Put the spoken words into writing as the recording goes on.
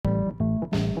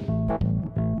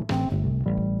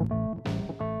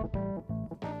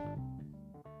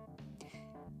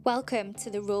Welcome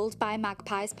to the Ruled by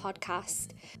Magpies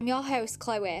podcast. I'm your host,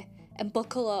 Chloe, and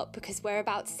buckle up because we're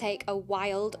about to take a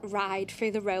wild ride through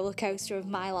the roller coaster of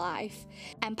my life.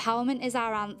 Empowerment is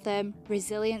our anthem,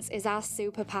 resilience is our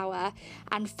superpower,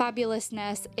 and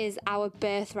fabulousness is our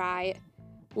birthright.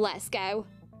 Let's go.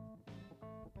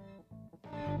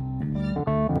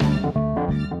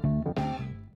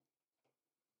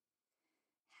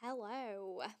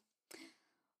 Hello.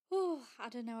 I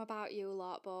don't know about you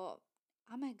lot, but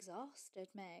I'm exhausted,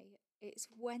 mate. It's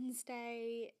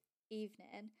Wednesday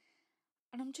evening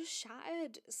and I'm just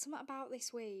shattered. Something about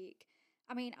this week.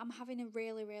 I mean, I'm having a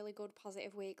really, really good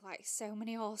positive week. Like, so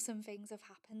many awesome things have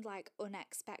happened, like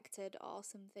unexpected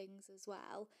awesome things as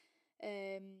well,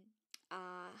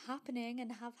 are happening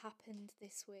and have happened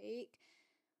this week.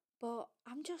 But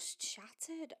I'm just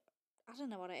shattered. I don't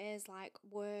know what it is, like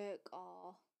work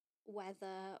or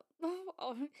weather.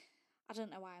 Or I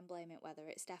don't know why I'm blaming weather.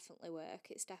 It's definitely work.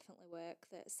 It's definitely work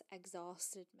that's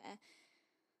exhausted me.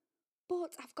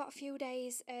 But I've got a few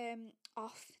days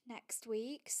off next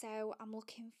week, so I'm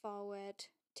looking forward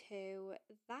to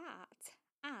that.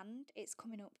 And it's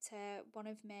coming up to one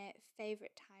of my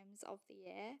favourite times of the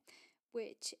year,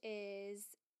 which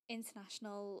is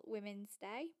International Women's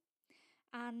Day.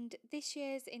 And this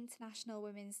year's International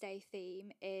Women's Day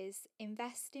theme is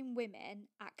Invest in Women,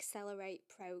 Accelerate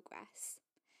Progress.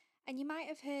 And you might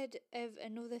have heard of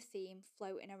another theme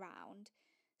floating around,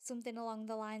 something along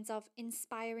the lines of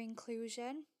Inspire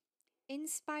Inclusion.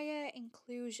 Inspire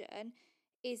Inclusion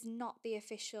is not the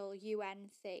official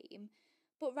UN theme,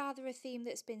 but rather a theme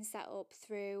that's been set up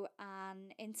through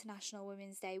an International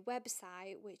Women's Day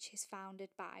website, which is founded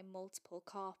by multiple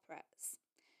corporates.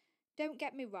 Don't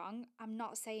get me wrong, I'm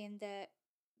not saying that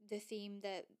the theme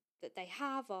that they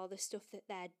have or the stuff that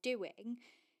they're doing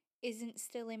isn't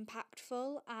still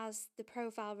impactful, as the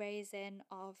profile raising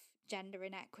of gender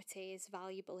inequity is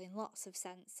valuable in lots of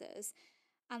senses,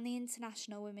 and the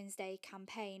International Women's Day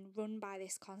campaign run by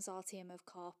this consortium of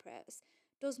corporates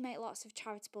does make lots of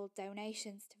charitable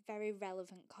donations to very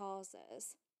relevant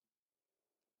causes.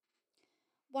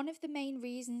 One of the main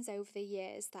reasons over the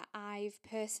years that I've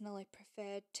personally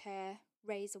preferred to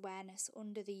raise awareness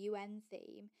under the UN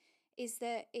theme is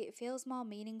that it feels more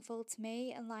meaningful to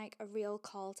me and like a real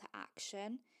call to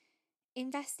action.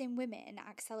 Invest in Women,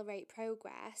 Accelerate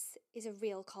Progress is a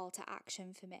real call to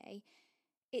action for me.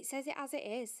 It says it as it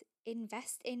is: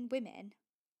 invest in women,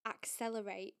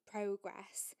 accelerate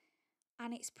progress.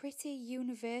 And it's pretty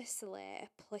universally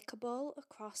applicable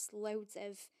across loads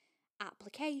of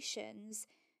applications,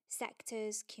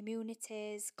 sectors,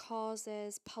 communities,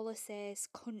 causes, policies,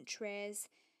 countries.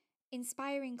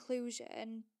 Inspire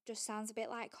Inclusion just sounds a bit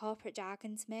like corporate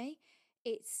jargon to me.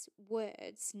 It's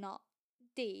words, not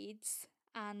deeds,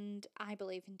 and I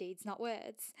believe in deeds, not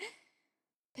words.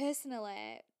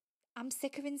 Personally, I'm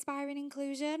sick of inspiring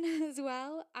inclusion as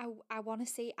well. I want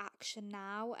to see action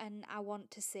now, and I want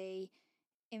to see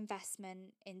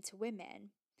investment into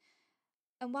women.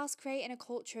 And whilst creating a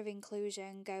culture of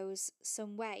inclusion goes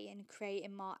some way in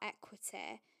creating more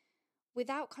equity,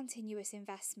 without continuous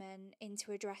investment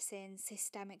into addressing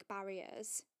systemic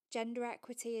barriers, gender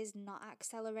equity is not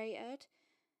accelerated.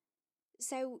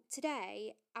 So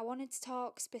today, I wanted to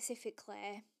talk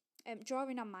specifically,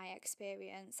 drawing on my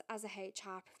experience as a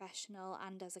HR professional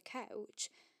and as a coach,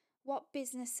 what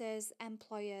businesses,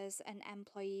 employers, and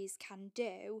employees can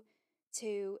do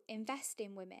to invest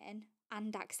in women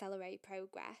and accelerate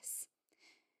progress.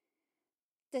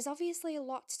 There's obviously a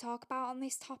lot to talk about on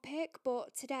this topic,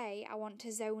 but today I want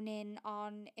to zone in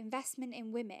on investment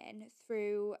in women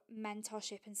through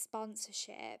mentorship and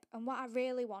sponsorship. And what I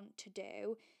really want to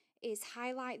do is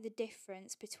highlight the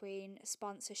difference between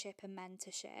sponsorship and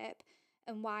mentorship,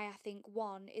 and why I think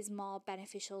one is more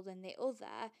beneficial than the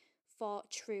other for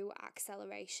true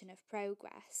acceleration of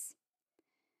progress.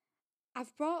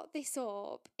 I've brought this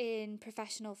up in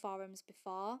professional forums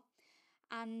before,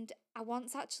 and I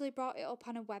once actually brought it up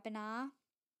on a webinar.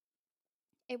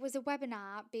 It was a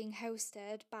webinar being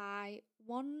hosted by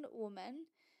one woman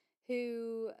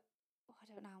who, I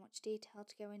don't know how much detail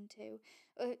to go into.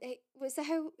 It was a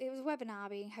webinar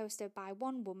being hosted by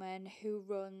one woman who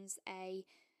runs a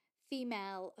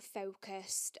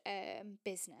female-focused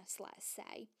business, let's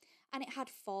say, and it had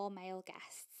 4 male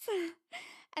guests.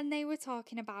 And they were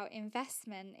talking about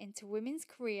investment into women's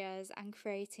careers and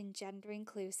creating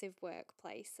gender-inclusive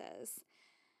workplaces.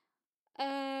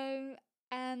 And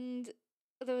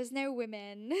there was no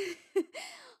women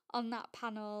on that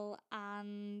panel,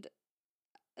 and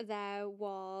there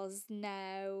was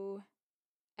nobody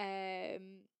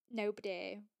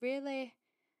really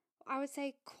I would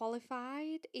say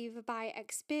qualified either by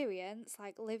experience,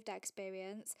 like lived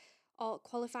experience, or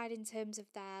qualified in terms of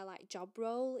their like job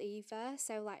role either.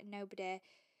 So like nobody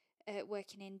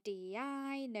working in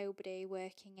DEI, nobody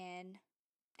working in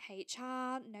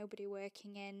HR, nobody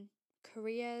working in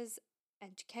careers,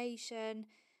 education,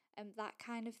 and that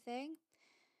kind of thing.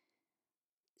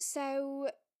 So,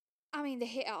 I mean, they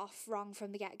hit it off wrong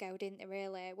from the get go, didn't they,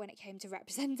 really, when it came to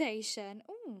representation?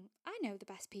 Oh, I know the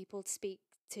best people to speak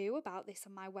to about this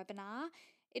on my webinar.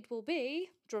 It will be,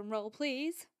 drumroll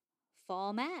please,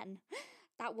 4 men.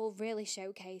 That will really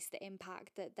showcase the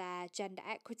impact that their gender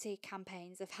equity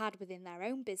campaigns have had within their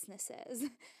own businesses.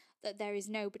 That there is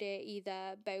nobody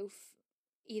either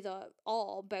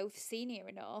or both senior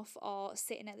enough or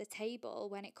sitting at the table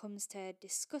when it comes to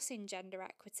discussing gender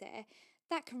equity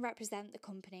that can represent the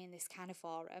company in this kind of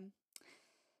forum.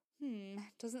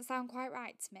 Doesn't sound quite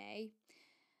right to me.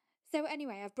 So,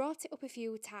 anyway, I've brought it up a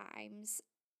few times,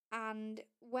 and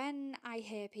when I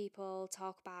hear people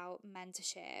talk about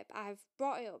mentorship, I've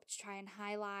brought it up to try and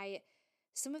highlight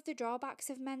some of the drawbacks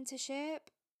of mentorship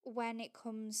when it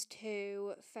comes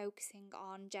to focusing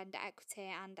on gender equity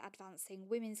and advancing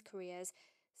women's careers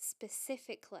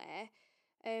specifically.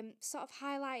 Sort of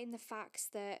highlighting the facts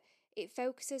that it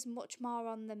focuses much more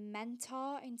on the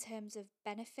mentor in terms of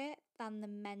benefit than the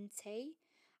mentee,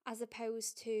 as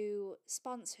opposed to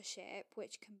sponsorship,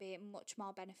 which can be much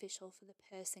more beneficial for the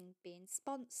person being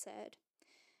sponsored.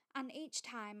 And each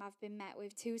time I've been met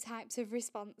with two types of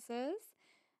responses,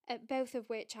 both of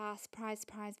which are surprise,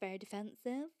 surprise, very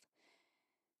defensive.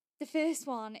 The first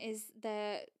one is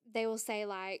that they will say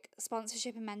like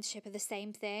sponsorship and mentorship are the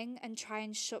same thing and try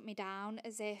and shut me down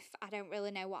as if I don't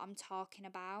really know what I'm talking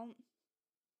about.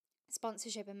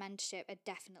 Sponsorship and mentorship are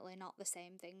definitely not the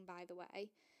same thing, by the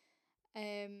way.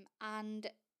 And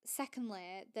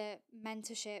secondly, the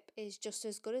mentorship is just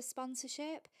as good as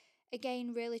sponsorship.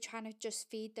 Again, really trying to just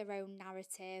feed their own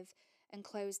narrative and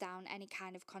close down any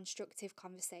kind of constructive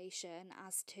conversation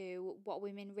as to what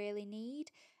women really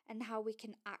need and how we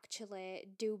can actually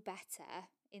do better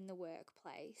in the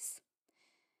workplace.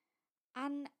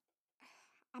 And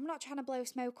I'm not trying to blow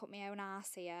smoke up my own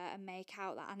arse here and make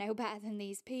out that I know better than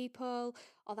these people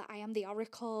or that I am the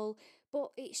oracle, but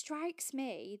it strikes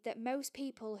me that most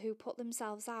people who put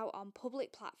themselves out on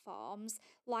public platforms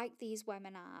like these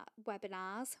webinars,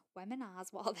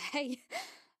 what are they?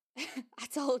 I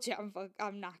told you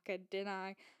I'm knackered, didn't I?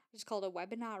 I just called a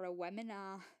webinar a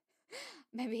webinar.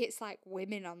 Maybe it's like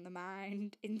Women on the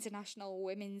Mind, International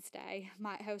Women's Day.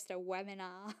 Might host a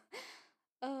webinar.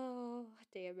 Oh,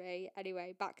 dear me.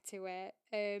 Anyway, back to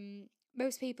it.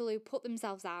 Most people who put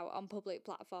themselves out on public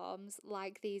platforms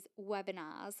like these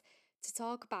webinars to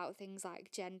talk about things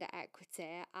like gender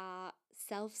equity are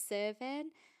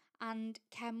self-serving and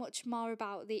care much more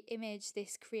about the image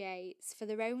this creates for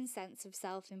their own sense of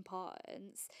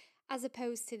self-importance as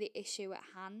opposed to the issue at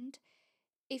hand.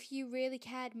 If you really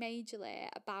cared majorly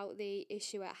about the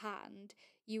issue at hand,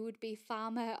 you would be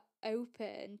far more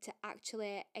open to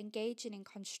actually engaging in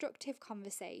constructive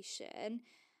conversation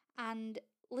and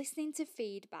listening to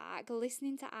feedback,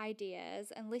 listening to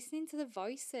ideas, and listening to the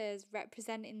voices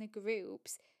representing the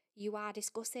groups you are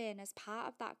discussing as part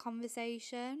of that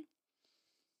conversation.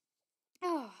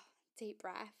 Oh, deep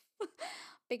breath.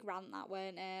 Big rant that,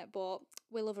 weren't it? But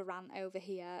we love a rant over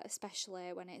here,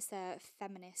 especially when it's a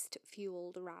feminist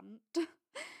fueled rant.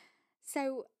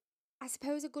 So I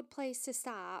suppose a good place to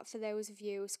start for those of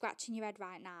you scratching your head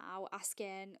right now,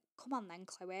 asking, come on then,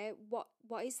 Chloe,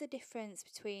 what is the difference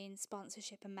between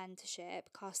sponsorship and mentorship?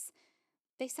 Because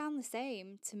they sound the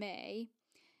same to me,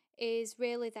 is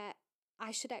really that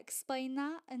I should explain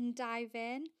that and dive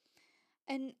in.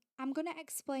 And I'm going to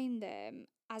explain them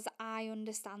as I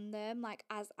understand them, like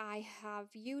as I have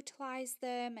utilized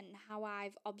them and how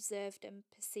I've observed and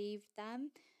perceived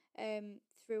them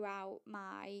throughout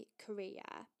my career.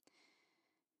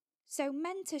 So,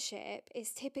 mentorship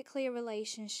is typically a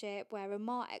relationship where a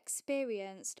more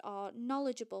experienced or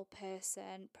knowledgeable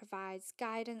person provides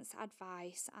guidance,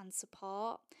 advice, and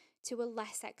support to a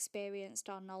less experienced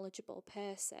or knowledgeable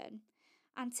person.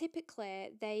 And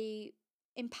typically, they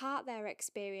impart their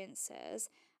experiences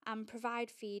and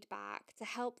provide feedback to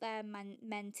help their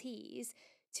mentees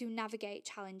to navigate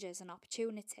challenges and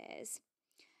opportunities.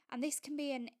 And this can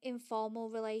be an informal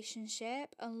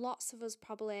relationship, and lots of us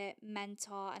probably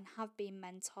mentor and have been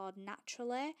mentored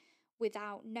naturally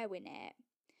without knowing it.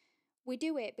 We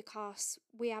do it because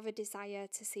we have a desire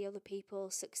to see other people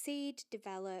succeed,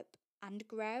 develop, and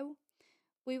grow.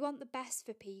 We want the best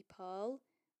for people,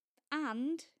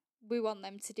 and we want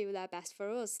them to do their best for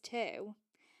us too.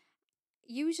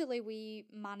 Usually we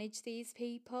manage these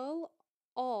people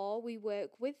or we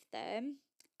work with them,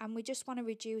 and we just want to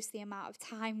reduce the amount of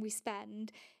time we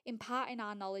spend imparting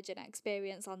our knowledge and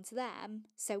experience onto them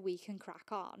so we can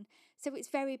crack on. So it's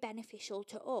very beneficial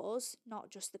to us, not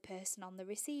just the person on the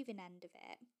receiving end of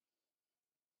it.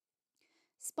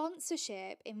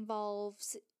 Sponsorship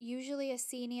involves usually a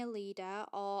senior leader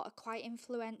or a quite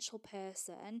influential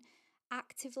person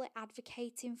actively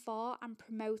advocating for and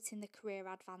promoting the career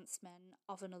advancement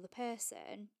of another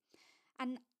person.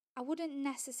 And I wouldn't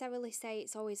necessarily say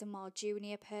it's always a more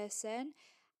junior person.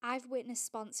 I've witnessed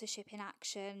sponsorship in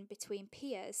action between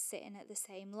peers sitting at the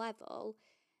same level.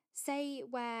 Say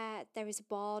where there is a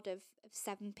board of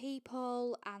 7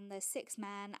 people and there's 6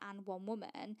 men and 1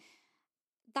 woman.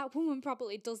 That woman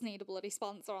probably does need a bloody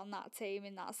sponsor on that team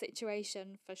in that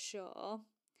situation for sure.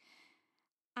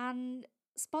 And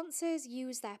sponsors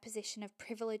use their position of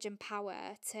privilege and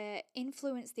power to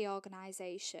influence the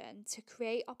organisation, to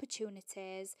create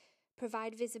opportunities,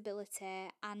 provide visibility,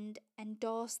 and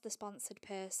endorse the sponsored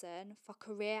person for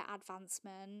career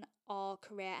advancement or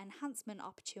career enhancement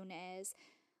opportunities,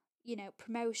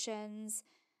 promotions,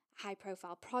 high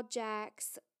profile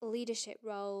projects, leadership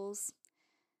roles.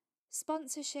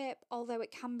 Sponsorship, although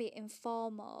it can be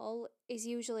informal, is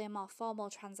usually a more formal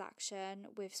transaction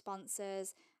with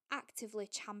sponsors actively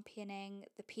championing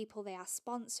the people they are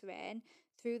sponsoring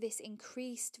through this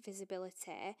increased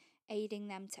visibility, aiding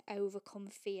them to overcome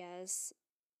fears,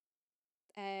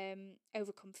 and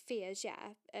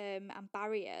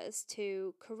barriers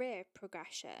to career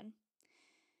progression.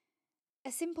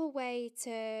 A simple way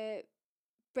to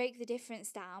break the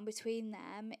difference down between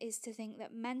them is to think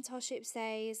that mentorship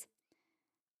says,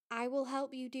 I will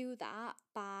help you do that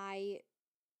by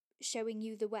showing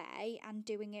you the way and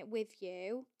doing it with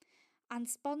you. And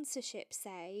sponsorship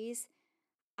says,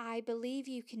 I believe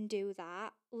you can do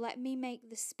that. Let me make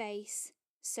the space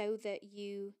so that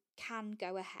you can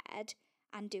go ahead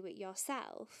and do it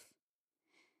yourself.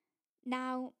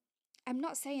 Now, I'm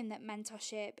not saying that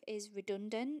mentorship is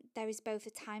redundant. There is both a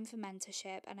time for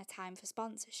mentorship and a time for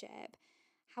sponsorship.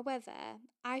 However,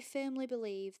 I firmly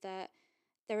believe that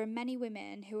there are many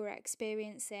women who are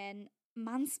experiencing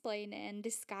mansplaining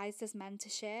disguised as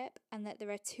mentorship, and that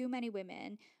there are too many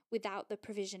women without the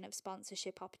provision of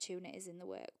sponsorship opportunities in the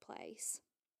workplace.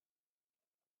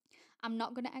 I'm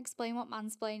not going to explain what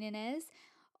mansplaining is.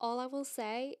 All I will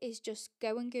say is just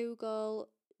go and Google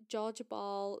Georgia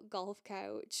Ball golf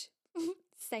coach.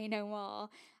 Say no more.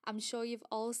 I'm sure you've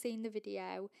all seen the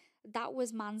video. That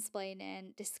was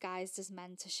mansplaining disguised as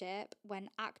mentorship, when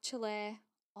actually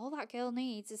all that girl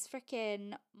needs is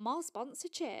freaking more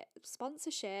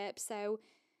sponsorship so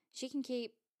she can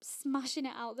keep smashing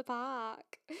it out the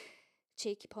park.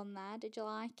 Cheeky pun there, did you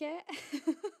like it?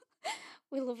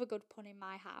 We love a good pun in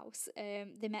my house.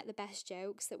 They make the best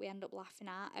jokes that we end up laughing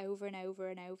at over and over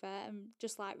and over, and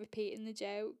just like repeating the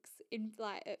jokes in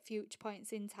like at future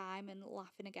points in time and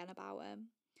laughing again about them.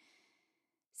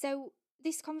 So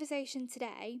this conversation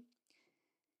today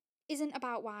isn't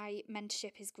about why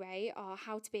mentorship is great or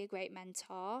how to be a great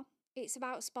mentor. It's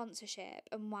about sponsorship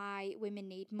and why women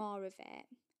need more of it.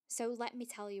 So let me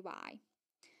tell you why.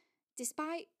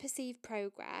 Despite perceived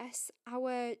progress,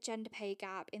 our gender pay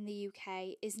gap in the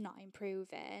UK is not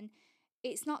improving.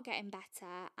 It's not getting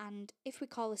better, and if we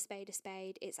call a spade,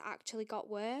 it's actually got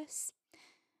worse.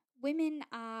 Women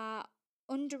are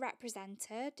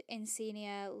underrepresented in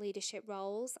senior leadership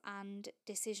roles and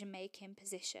decision-making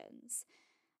positions.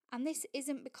 And this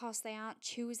isn't because they aren't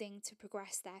choosing to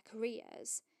progress their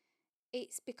careers.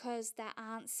 It's because there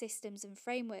aren't systems and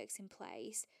frameworks in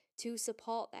place to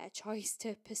support their choice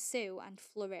to pursue and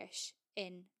flourish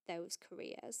in those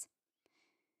careers.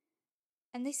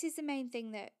 And this is the main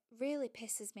thing that really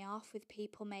pisses me off with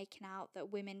people making out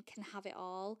that women can have it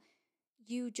all.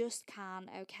 You just can't,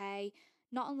 okay?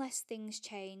 Not unless things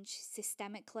change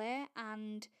systemically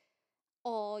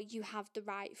or you have the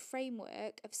right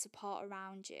framework of support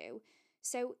around you.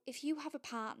 So if you have a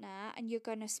partner and you're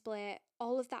going to split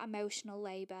all of that emotional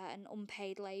labour and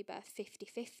unpaid labour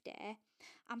 50-50,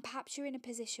 and perhaps you're in a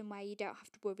position where you don't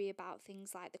have to worry about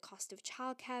things like the cost of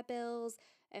childcare bills,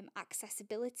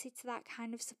 accessibility to that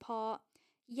kind of support,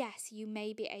 yes, you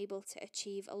may be able to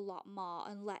achieve a lot more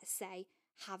and, let's say,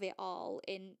 have it all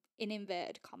in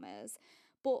inverted commas.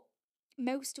 But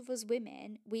most of us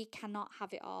women, we cannot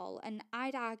have it all. And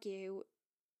I'd argue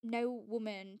no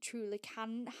woman truly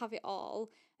can have it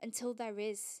all until there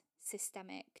is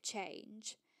systemic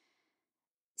change.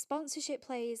 Sponsorship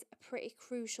plays a pretty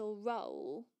crucial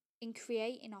role in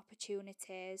creating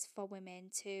opportunities for women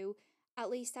to at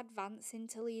least advance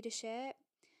into leadership.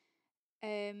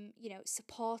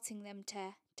 supporting them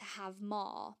to have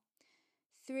more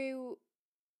through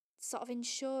sort of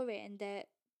ensuring that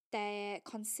they're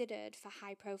considered for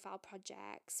high profile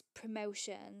projects,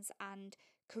 promotions, and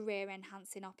career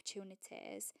enhancing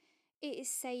opportunities. It is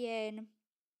saying,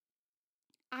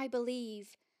 I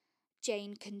believe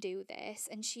Jane can do this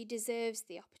and she deserves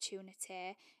the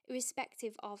opportunity,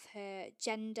 irrespective of her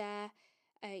gender,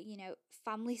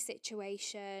 family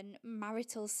situation,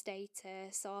 marital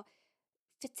status, or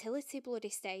fertility bloody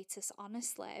status,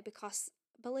 honestly, because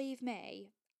believe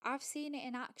me, I've seen it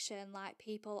in action, like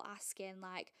people asking,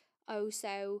 like, oh,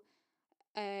 so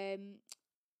are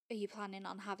you planning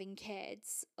on having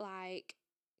kids? Like,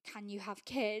 can you have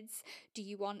kids? Do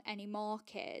you want any more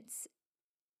kids?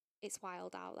 It's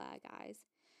wild out there, guys.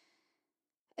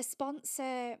 A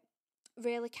sponsor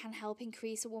really can help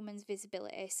increase a woman's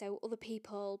visibility so other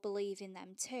people believe in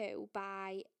them too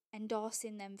by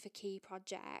endorsing them for key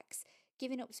projects,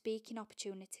 giving up speaking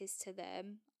opportunities to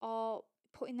them, or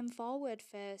putting them forward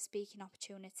for speaking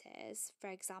opportunities, for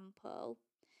example.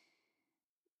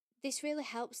 This really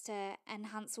helps to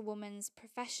enhance a woman's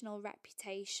professional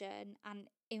reputation and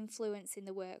influence in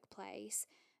the workplace,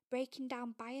 breaking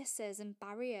down biases and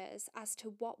barriers as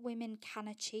to what women can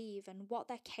achieve and what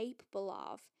they're capable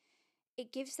of.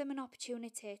 It gives them an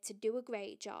opportunity to do a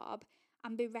great job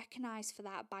and be recognised for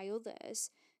that by others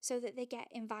so that they get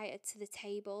invited to the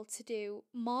table to do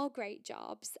more great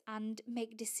jobs and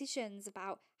make decisions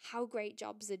about how great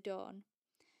jobs are done.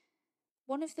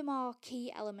 One of the more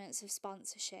key elements of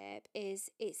sponsorship is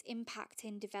its impact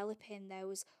in developing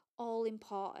those all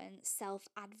important self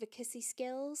advocacy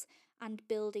skills and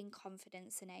building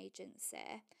confidence and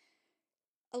agency.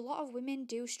 A lot of women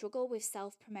do struggle with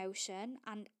self promotion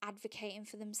and advocating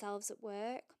for themselves at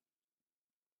work.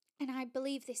 And I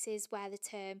believe this is where the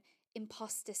term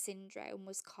imposter syndrome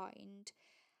was coined.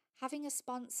 Having a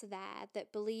sponsor there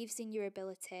that believes in your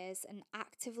abilities and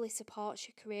actively supports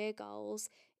your career goals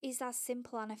is as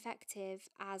simple and effective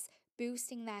as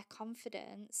boosting their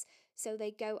confidence so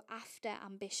they go after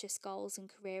ambitious goals and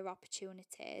career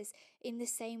opportunities in the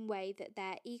same way that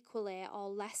their equally or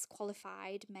less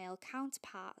qualified male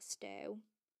counterparts do.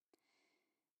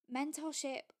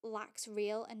 Mentorship lacks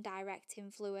real and direct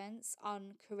influence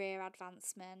on career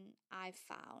advancement, I've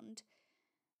found.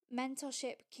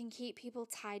 Mentorship can keep people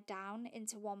tied down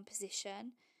into one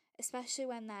position, especially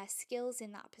when their skills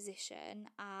in that position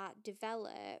are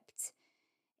developed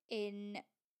in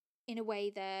a way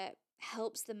that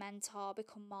helps the mentor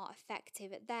become more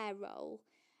effective at their role.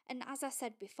 And as I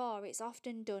said before, it's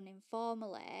often done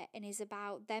informally and is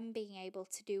about them being able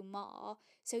to do more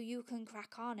so you can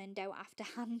crack on and don't have to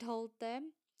handhold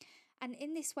them. And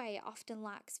in this way, it often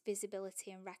lacks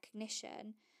visibility and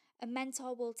recognition. A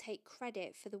mentor will take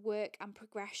credit for the work and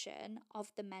progression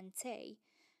of the mentee.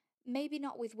 Maybe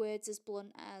not with words as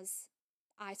blunt as,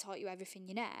 I taught you everything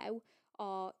you know,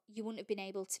 or you wouldn't have been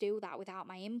able to do that without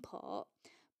my input,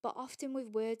 but often with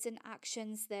words and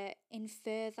actions that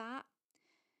infer that.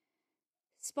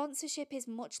 Sponsorship is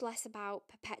much less about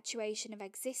perpetuation of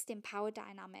existing power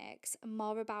dynamics and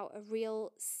more about a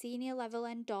real senior level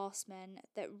endorsement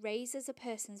that raises a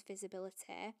person's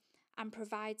visibility and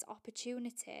provides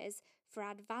opportunities for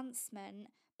advancement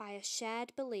by a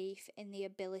shared belief in the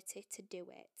ability to do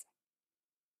it.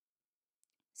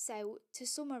 So, to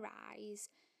summarise,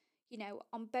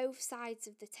 on both sides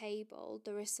of the table,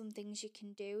 there are some things you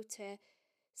can do to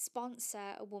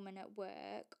sponsor a woman at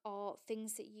work or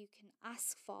things that you can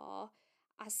ask for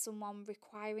as someone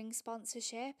requiring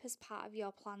sponsorship as part of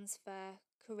your plans for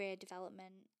career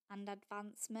development and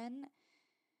advancement.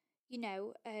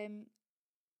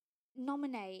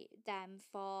 Nominate them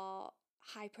for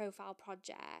high profile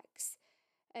projects,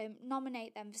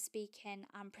 nominate them for speaking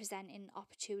and presenting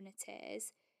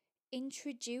opportunities,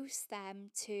 introduce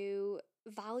them to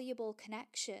valuable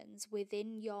connections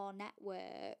within your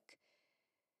network,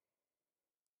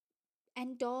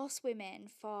 endorse women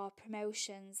for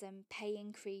promotions and pay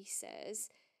increases,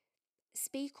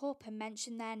 speak up and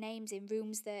mention their names in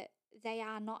rooms that they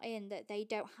are not in, that they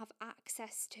don't have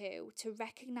access to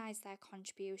recognise their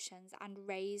contributions and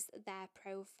raise their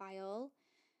profile.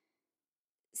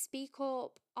 Speak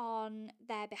up on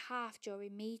their behalf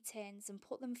during meetings and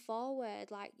put them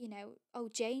forward, like, oh,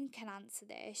 Jane can answer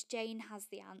this, Jane has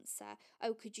the answer,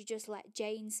 oh, could you just let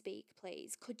Jane speak,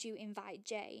 please? Could you invite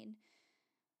Jane?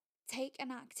 Take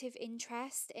an active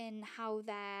interest in how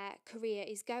their career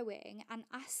is going and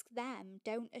ask them,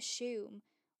 don't assume,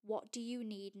 what do you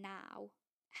need now?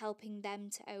 Helping them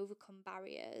to overcome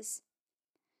barriers.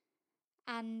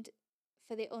 And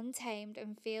for the untamed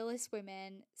and fearless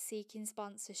women seeking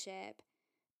sponsorship,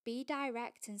 Be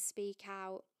direct and speak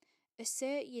out.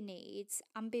 Assert your needs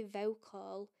and be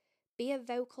vocal. Be a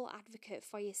vocal advocate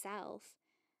for yourself.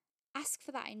 Ask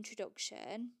for that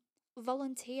introduction.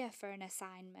 Volunteer for an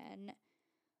assignment.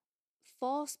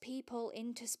 Force people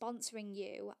into sponsoring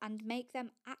you and make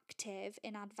them active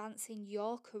in advancing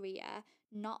your career,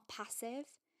 not passive.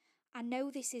 I know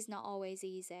this is not always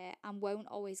easy and won't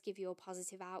always give you a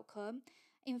positive outcome.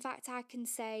 In fact, I can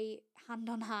say, hand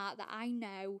on heart, that I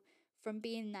know from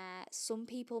being there, some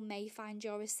people may find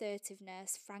your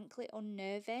assertiveness frankly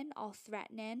unnerving or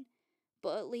threatening,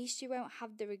 but at least you won't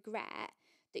have the regret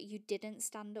that you didn't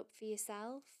stand up for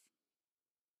yourself.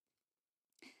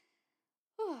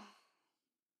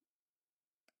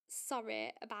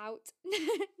 Sorry about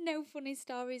no funny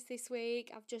stories this week.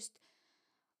 I've just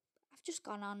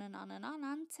gone on and on and on,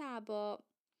 haven't I? But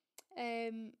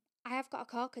I have got a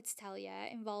corker to tell you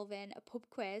involving a pub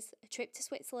quiz, a trip to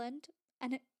Switzerland,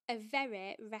 and a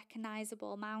very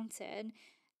recognisable mountain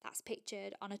that's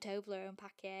pictured on a Toblerone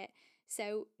packet.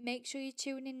 So make sure you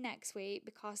tune in next week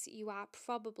because you are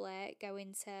probably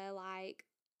going to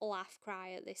laugh,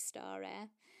 cry at this story.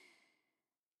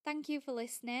 Thank you for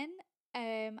listening.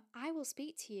 I will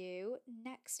speak to you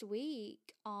next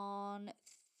week on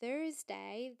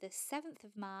Thursday, the 7th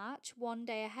of March, one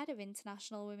day ahead of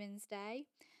International Women's Day.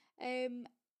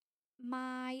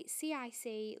 My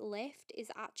CIC Lift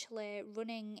is actually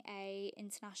running a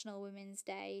International Women's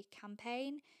Day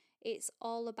campaign. It's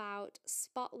all about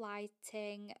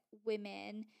spotlighting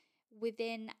women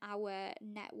within our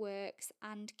networks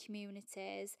and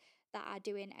communities that are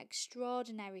doing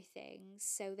extraordinary things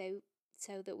so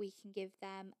that we can give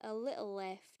them a little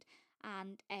lift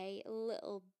and a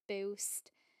little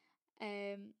boost,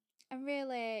 and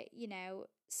really,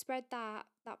 spread that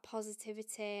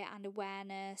positivity and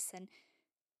awareness and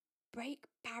break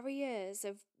barriers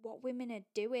of what women are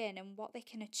doing and what they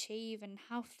can achieve and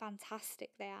how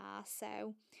fantastic they are.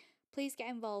 So please get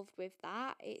involved with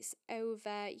that. It's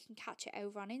over, you can catch it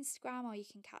over on Instagram, or you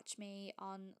can catch me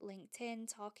on LinkedIn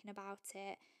talking about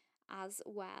it as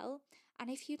well. And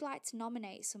if you'd like to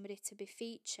nominate somebody to be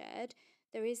featured,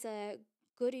 there is a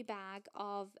goodie bag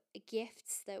of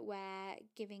gifts that we're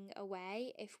giving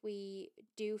away if we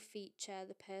do feature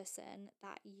the person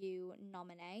that you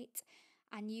nominate.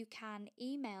 And you can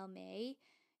email me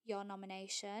your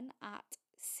nomination at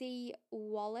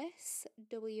cwallace,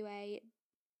 WALLACE.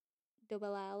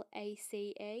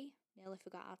 Nearly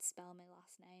forgot how to spell my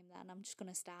last name then. I'm just going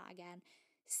to start again.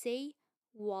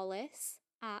 cwallace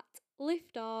at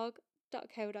liftdog.co.uk.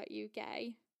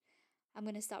 I'm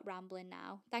going to stop rambling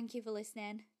now. Thank you for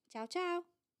listening. Ciao, ciao.